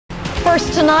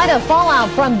First tonight, a fallout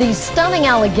from the stunning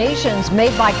allegations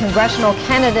made by congressional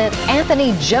candidate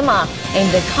Anthony Gemma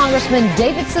aimed at Congressman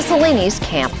David Cicilline's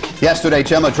camp. Yesterday,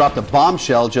 Gemma dropped a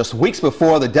bombshell just weeks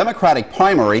before the Democratic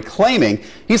primary, claiming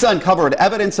he's uncovered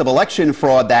evidence of election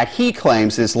fraud that he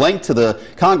claims is linked to the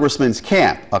congressman's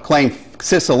camp, a claim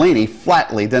Cicilline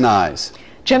flatly denies.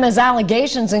 Gemma's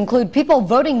allegations include people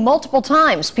voting multiple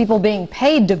times, people being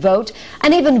paid to vote,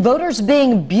 and even voters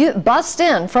being bussed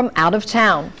in from out of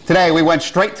town. Today, we went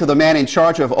straight to the man in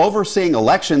charge of overseeing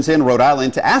elections in Rhode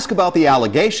Island to ask about the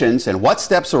allegations and what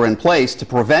steps are in place to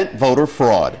prevent voter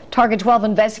fraud. Target 12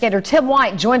 investigator Tim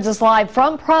White joins us live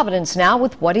from Providence now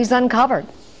with what he's uncovered.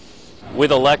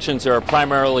 With elections, there are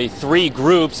primarily three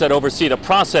groups that oversee the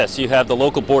process. You have the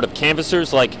local board of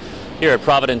canvassers, like here at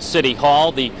Providence City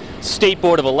Hall, the State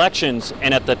Board of Elections,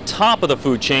 and at the top of the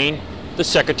food chain, the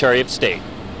Secretary of State.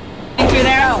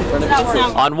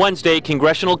 On Wednesday,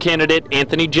 congressional candidate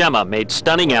Anthony Gemma made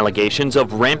stunning allegations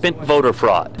of rampant voter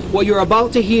fraud. What you're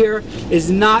about to hear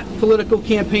is not political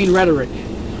campaign rhetoric.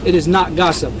 It is not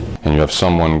gossip. And you have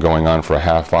someone going on for a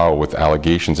half hour with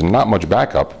allegations and not much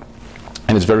backup,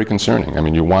 and it's very concerning. I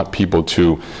mean, you want people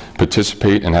to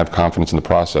participate and have confidence in the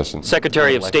process.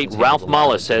 Secretary of State Ralph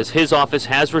Mollis says his office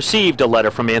has received a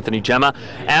letter from Anthony Gemma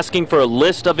asking for a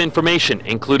list of information,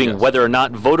 including whether or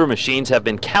not voter machines have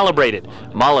been calibrated.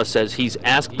 Mollis says he's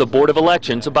asked the Board of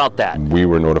Elections about that. We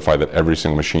were notified that every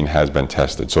single machine has been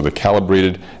tested. So they're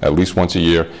calibrated at least once a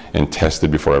year and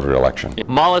tested before every election.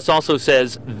 Mollis also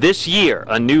says this year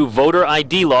a new voter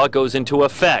ID law goes into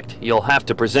effect. You'll have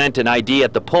to present an ID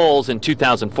at the polls in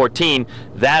 2014.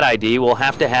 That ID will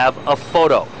have to have a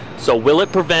photo. So will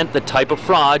it prevent the type of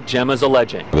fraud Gemma's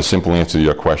alleging? The simple answer to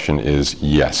your question is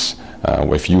yes.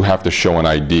 If you have to show an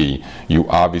ID, you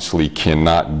obviously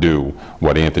cannot do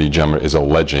what Anthony Gemma is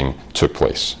alleging took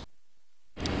place.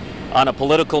 On a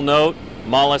political note,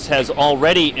 Mollis has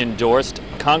already endorsed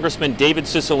Congressman David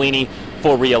Cicilline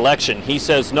for re-election. He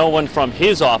says no one from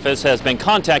his office has been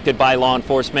contacted by law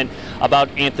enforcement about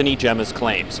Anthony Gemma's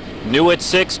claims. New at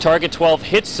 6, Target 12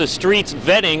 hits the streets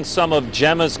vetting some of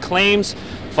Gemma's claims.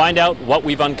 Find out what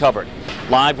we've uncovered.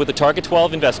 Live with the Target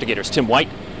 12 investigators, Tim White,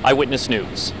 Eyewitness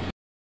News.